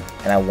Incineroar,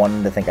 and I want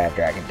him to think I have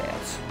Dragon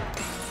Dance.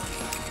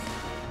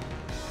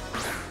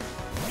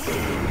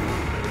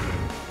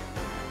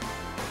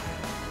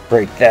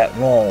 Break that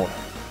mold.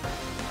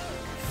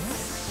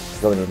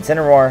 Go to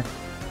Incineroar.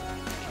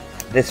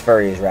 This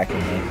furry is wrecking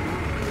me.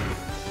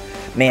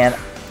 Man,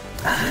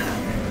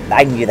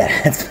 I knew that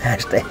Head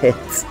Smash to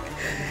hits.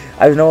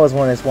 I know it was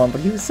 1s1,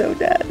 but he was so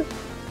dead.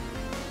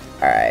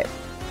 Alright.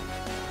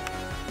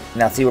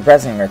 Now see, we're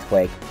pressing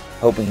Earthquake,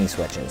 hoping he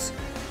switches.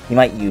 He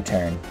might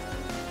U-turn.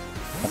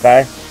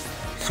 Okay.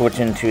 Switch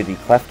into the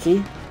Clef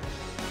Key.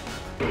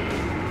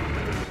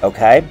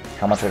 Okay.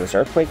 How much will this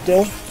Earthquake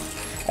do?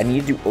 I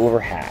need to do over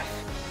half.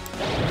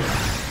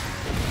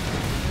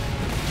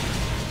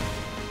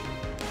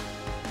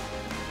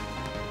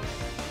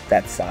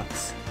 That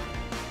sucks.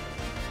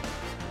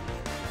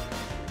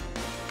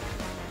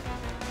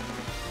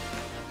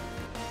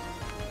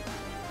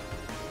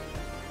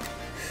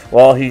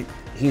 Well,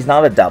 he's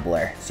not a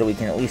doubler, so we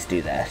can at least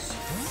do this.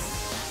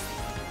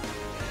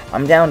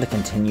 I'm down to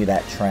continue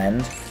that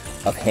trend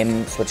of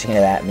him switching to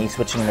that, me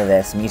switching to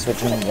this, me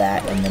switching to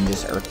that, and then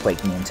just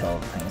Earthquake me until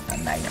the thing is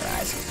done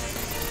Magnetize.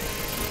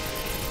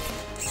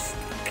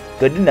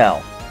 Good to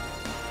know.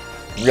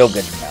 Real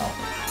good to know.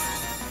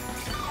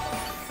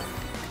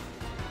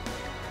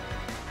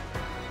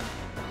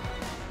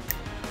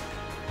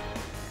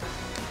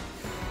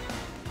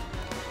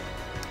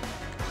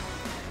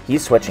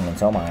 He's switching, and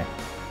so am I.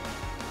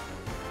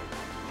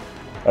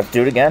 Let's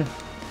do it again.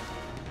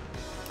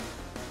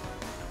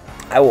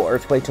 I will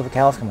Earthquake till the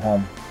cows come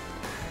home.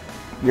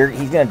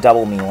 He's going to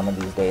double me one of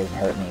these days and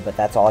hurt me, but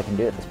that's all I can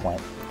do at this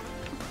point.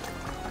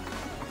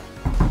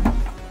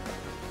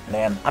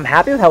 Man, I'm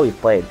happy with how we've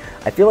played.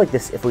 I feel like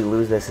this, if we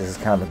lose this is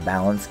kind of a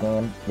balance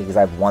game, because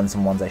I've won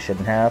some ones I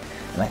shouldn't have,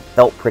 and I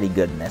felt pretty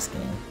good in this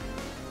game.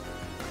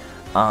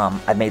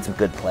 I've made some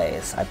good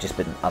plays. I've just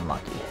been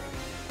unlucky.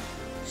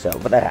 So,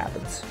 but that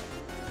happens.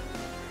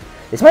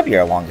 This might be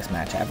our longest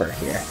match ever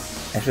here.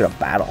 Actually, a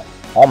battle.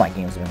 All my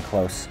games have been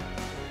close.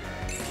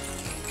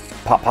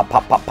 Pop, pop,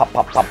 pop, pop, pop,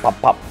 pop, pop, pop,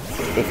 pop.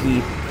 If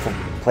he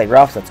played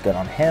roughs, that's good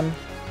on him.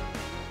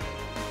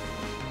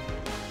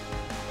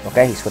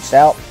 Okay, he switched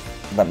out.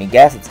 Let me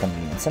guess, it's going to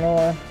be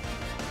Incineroar.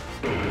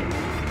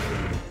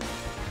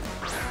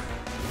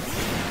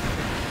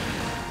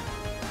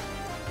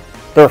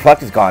 The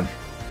Reflect is gone.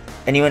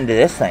 And he went into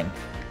this thing.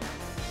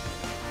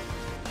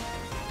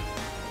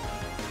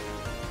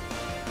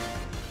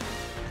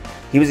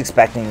 He was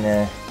expecting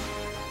the...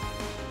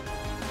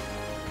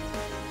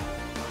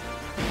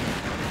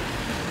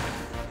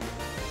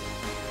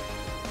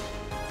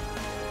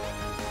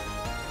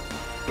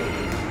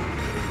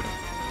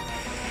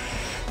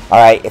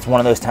 Alright, it's one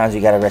of those times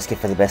you gotta risk it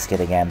for the biscuit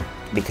again.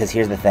 Because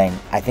here's the thing,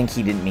 I think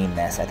he didn't mean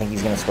this. I think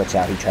he's gonna switch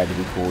out. He tried to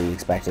be cool, he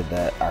expected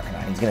the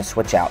Arcanine. He's gonna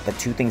switch out. The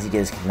two things he did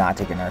is not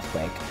take an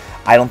Earthquake.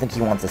 I don't think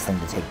he wants this thing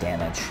to take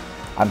damage.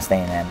 I'm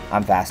staying in.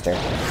 I'm faster.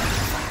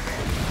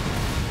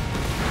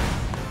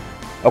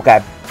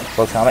 Okay.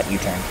 Close Comet,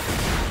 U-turn.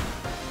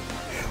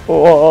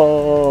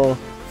 Oh!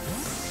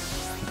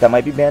 That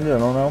might be Bandit, I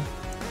don't know.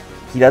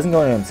 He doesn't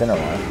go into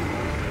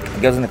Incineroar. He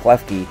goes into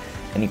Klefki,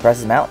 and he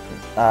presses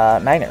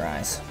Magnet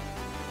Rise.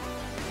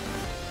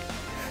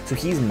 So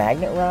he's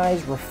Magnet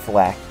Rise,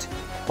 Reflect,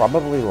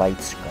 probably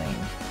Light Screen.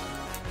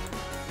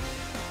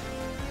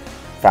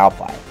 Foul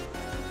Play.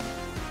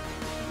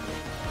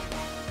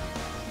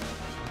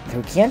 So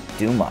he can't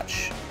do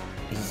much.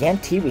 He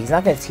can't T-Wave. He's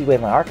not going to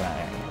T-Wave my Arcanine or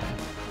anything.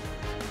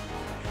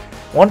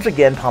 Once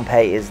again,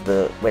 Pompeii is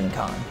the win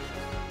con.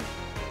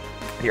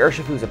 The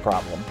Urshifu's a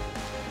problem.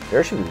 The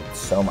Urshifu did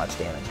so much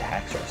damage to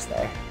Haxorus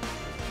there.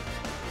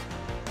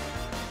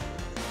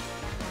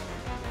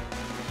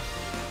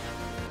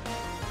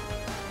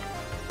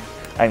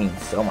 I mean,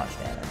 so much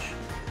damage.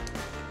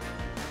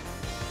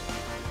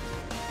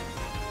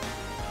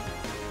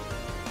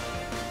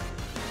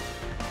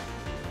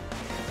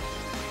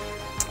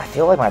 I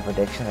feel like my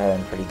predictions have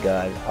been pretty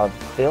good. I'm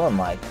feeling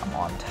like I'm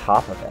on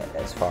top of it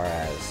as far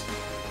as,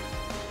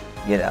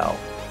 you know,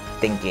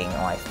 thinking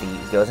on my feet.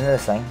 He goes into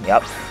this thing.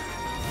 Yep.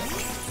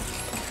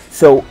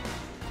 So,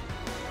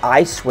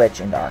 I switch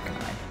into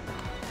Arcanine.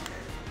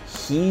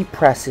 He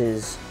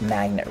presses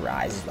Magnet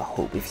Rise is the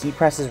hope. If he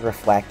presses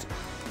Reflect,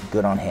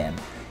 good on him.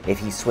 If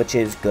he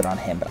switches, good on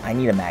him. But I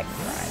need a Magnet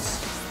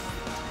Rise.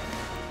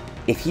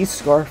 If he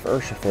Scarf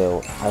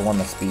Urshifu, I won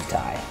the speed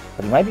tie.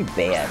 But he might be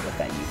bad with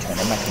that U-turn.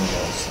 It might be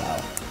really slow.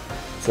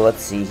 So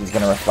let's see. He's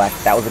going to Reflect.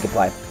 That was a good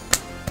play.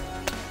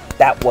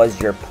 That was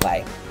your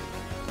play.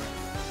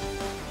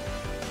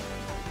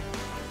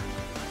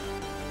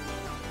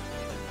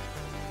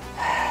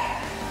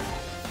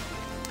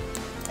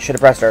 Should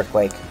have pressed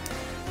Earthquake,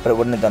 but it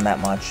wouldn't have done that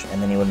much,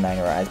 and then he wouldn't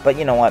Magnet Rise. But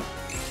you know what?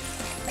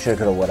 Shoulda,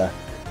 coulda, woulda.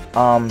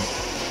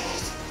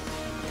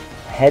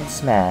 Head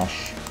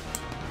Smash,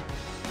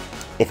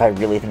 if I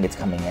really think it's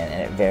coming in,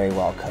 and it very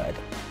well could.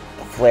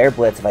 Flare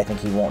Blitz, if I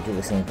think he won't do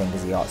the same thing,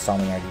 because he saw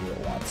me already do it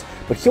once.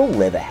 But he'll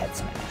live a Head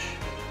Smash.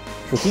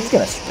 So he's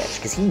going to switch,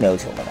 because he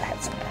knows he'll live a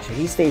Head Smash. If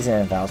he stays in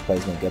and Val's play,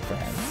 it's going to be good for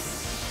him.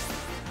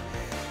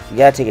 You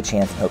gotta take a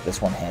chance and hope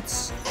this one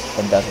hits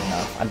and does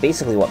enough. I'm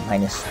basically, what,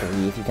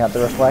 -3 if you count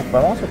the Reflect,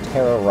 but I'm also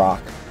Tera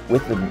Rock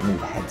with the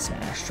move Head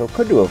Smash, so it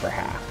could do over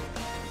half.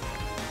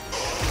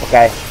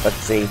 Okay, let's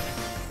see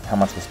how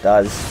much this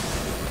does.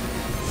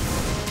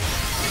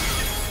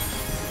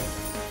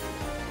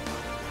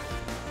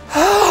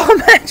 Oh,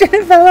 imagine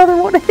if that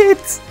other one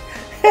hits!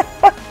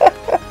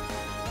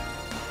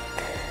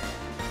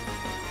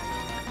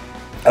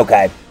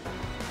 Okay.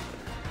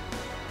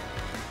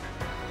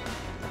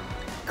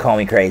 Call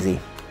me crazy.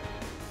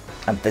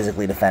 I'm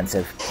physically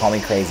defensive. Call me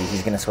crazy.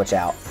 He's going to switch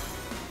out.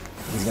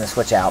 He's going to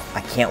switch out.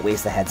 I can't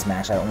waste the Head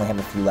Smash. I only have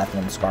a few left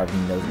and I'm Scarred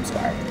and he knows I'm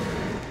Scarred.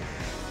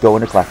 Go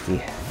into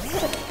Klefki.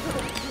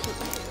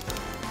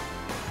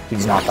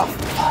 He's knocked off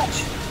the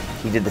fudge.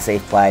 He did the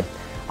safe play.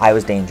 I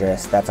was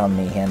dangerous. That's on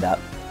me. Hand up.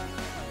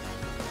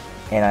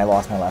 And I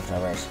lost my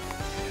leftovers.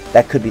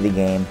 That could be the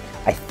game.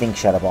 I think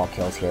Shadow Ball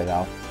kills here,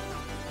 though.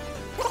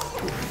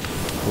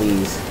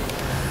 Please.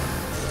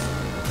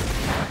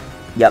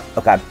 Yep,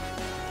 okay.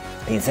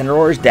 The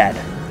Incineroar is dead.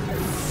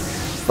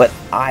 But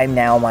I'm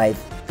now, my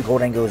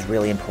Goldengo is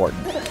really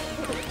important.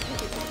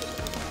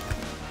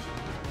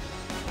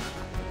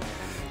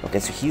 Okay,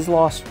 so he's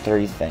lost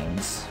 3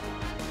 things.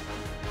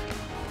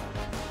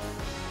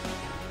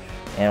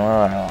 And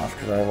what have I lost?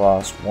 Because I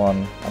lost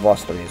 1. I've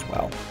lost 3 as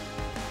well.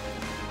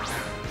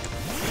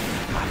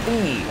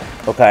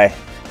 Okay.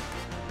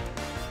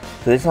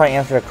 So this is my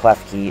answer to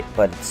Klefki,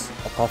 but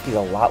a Klefki is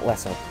a lot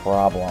less of a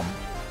problem.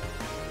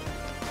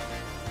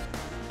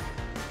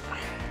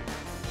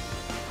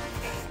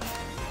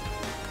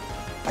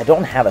 I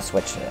don't have a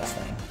switch to this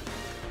thing.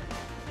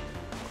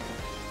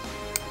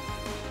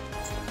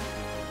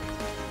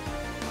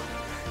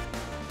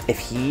 If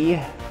he...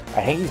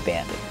 I think he's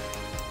banded.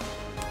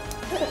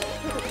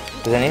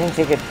 Does anything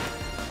take it...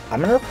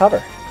 I'm gonna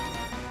recover.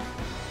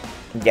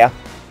 Yeah.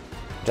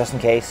 Just in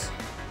case.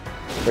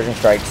 Surging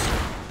strikes.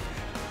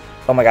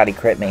 Oh my god, he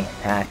crit me.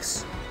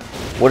 Hacks.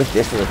 What if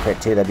this was a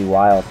crit too? That'd be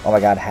wild. Oh my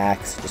god,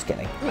 hacks. Just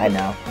kidding. I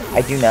know.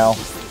 I do know.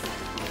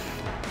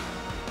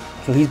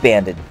 So he's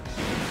banded.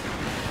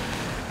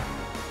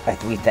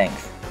 We think.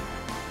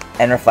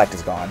 And Reflect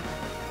is gone.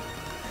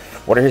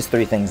 What are his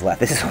 3 things left?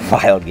 This is a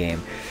wild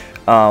game.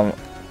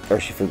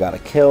 Urshifu got a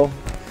kill.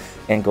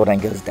 And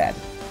Goldengo's dead.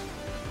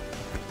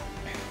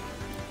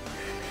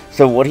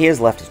 So what he has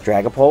left is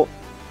Dragapult,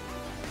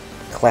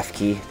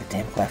 Klefki, the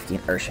damn Klefki,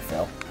 and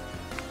Urshifu.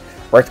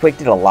 Earthquake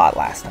did a lot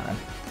last time.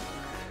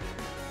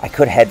 I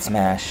could Head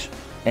Smash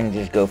and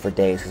just go for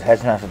days, because Head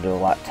Smash will do a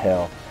lot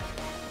too.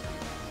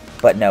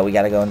 But no, we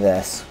gotta go into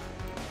this.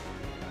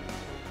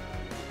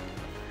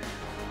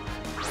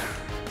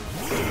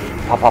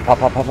 Pop, pop, pop,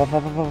 pop, pop, pop,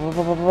 pop, pop,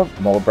 pop, pop, pop.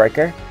 Mold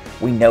Breaker.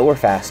 We know we're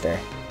faster.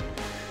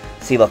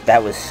 See, look,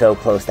 that was so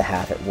close to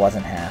half. It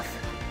wasn't half.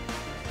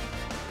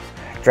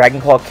 Dragon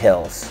Claw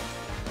kills.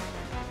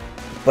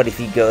 But if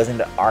he goes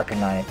into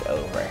Arcanine, it's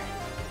over.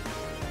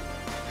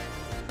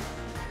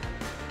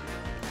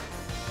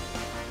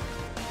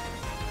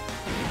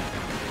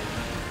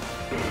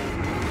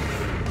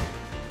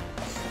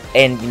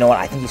 And you know what?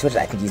 I think he switched.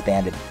 I think he's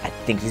banded. I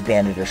think he's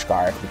banded or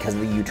scarred because of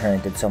the U-turn.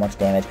 It did so much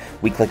damage.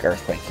 We click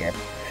Earthquake here.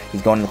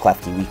 He's going to the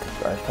Klefki. We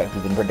click Earthquake.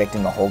 We've been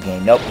predicting the whole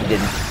game. Nope, he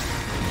didn't.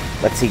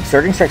 Let's see.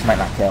 Surging Strikes might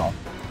not kill.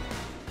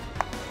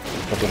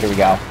 Okay, here we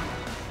go.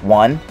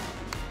 1.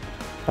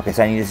 Okay,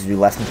 so I need this to do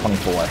less than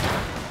 24.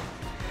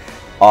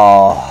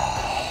 Oh.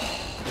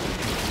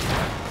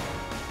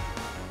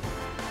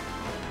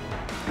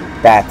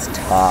 That's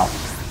tough.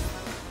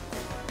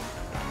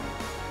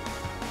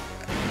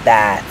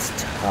 That's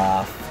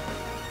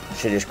tough.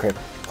 Should just click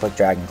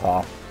Dragon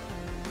Claw.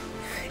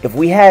 If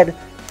we had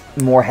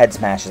more Head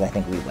Smashes, I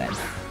think we win.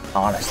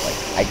 Honestly,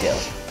 I do.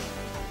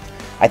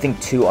 I think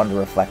 2 under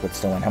Reflect would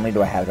still win. How many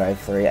do I have? Do I have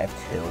 3? I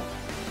have 2.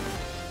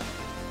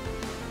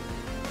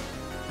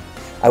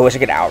 I wish I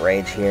could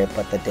Outrage here,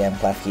 but the damn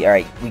Klefki.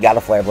 Alright, we got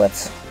a Flare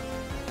Blitz.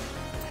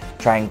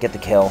 Try and get the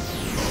kill.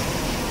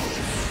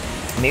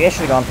 Maybe I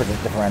should have gone for the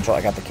differential.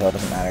 I got the kill,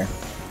 doesn't matter.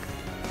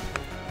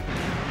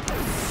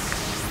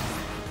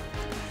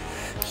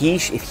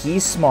 If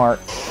he's smart,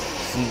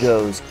 he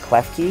goes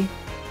Klefki,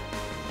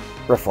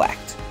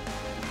 Reflect.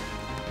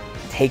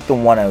 Take the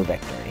 1-0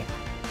 victory.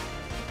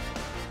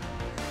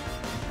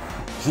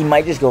 He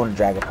might just go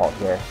into Dragapult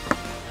here.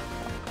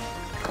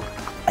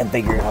 And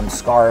figure if I'm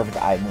Scarved,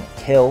 I won't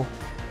kill.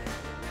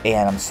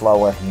 And I'm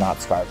slower. If I'm not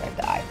Scarved, I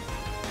die.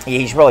 Yeah,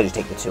 he should probably just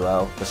take the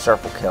 2-0. The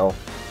Surf will kill.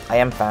 I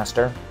am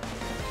faster.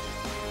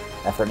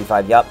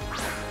 F35, yup.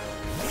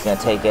 He's gonna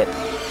take it.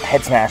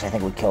 Head Smash, I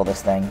think, would kill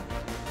this thing.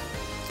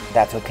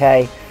 That's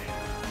okay.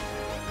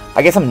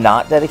 I guess I'm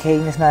not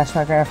dedicating this match to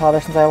my grandfather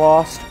since I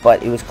lost,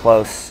 but it was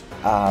close.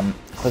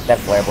 Click that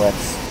Flare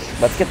Blitz.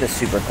 Let's get this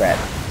Super Crit.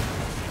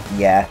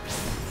 Yeah.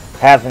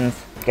 Happens.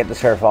 Get the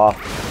Surf off.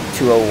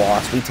 2-0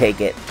 loss. We take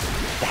it.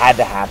 It had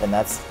to happen.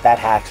 That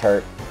hacks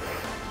hurt.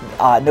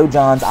 No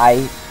Johns. I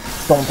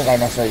don't think I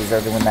necessarily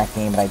deserved to win that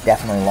game, but I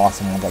definitely lost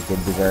some ones I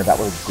did deserve. That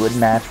was a good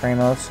match,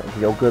 Framos. A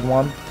real good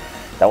one.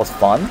 That was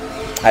fun.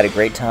 I had a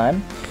great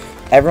time.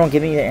 Everyone,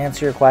 give me to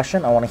answer your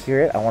question. I want to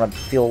hear it. I want to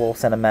feel a little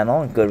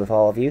sentimental and good with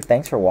all of you.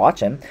 Thanks for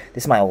watching.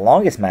 This is my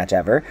longest match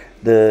ever.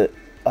 The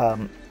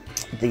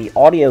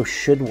audio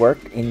should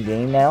work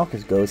in-game now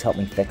because Goes helped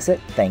me fix it.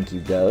 Thank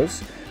you,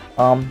 Goes.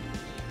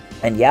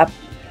 And yep,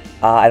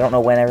 I don't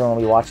know when everyone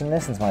will be watching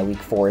this since my week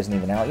 4 isn't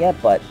even out yet,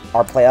 but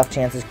our playoff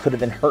chances could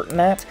have been hurting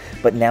that.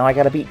 But now I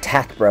got to beat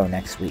Tac Bro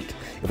next week.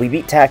 If we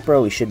beat Tac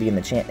Bro, we should be in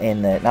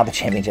the not the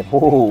championship,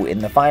 in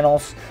the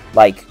finals,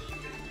 like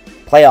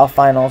playoff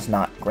finals,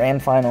 not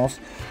grand finals.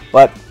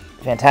 But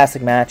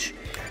fantastic match.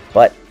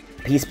 But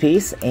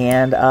peace,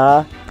 and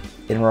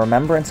in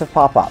remembrance of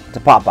Pop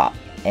Up.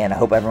 And I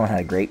hope everyone had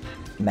a great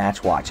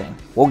match watching.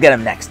 We'll get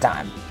him next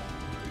time.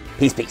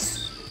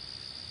 Peace.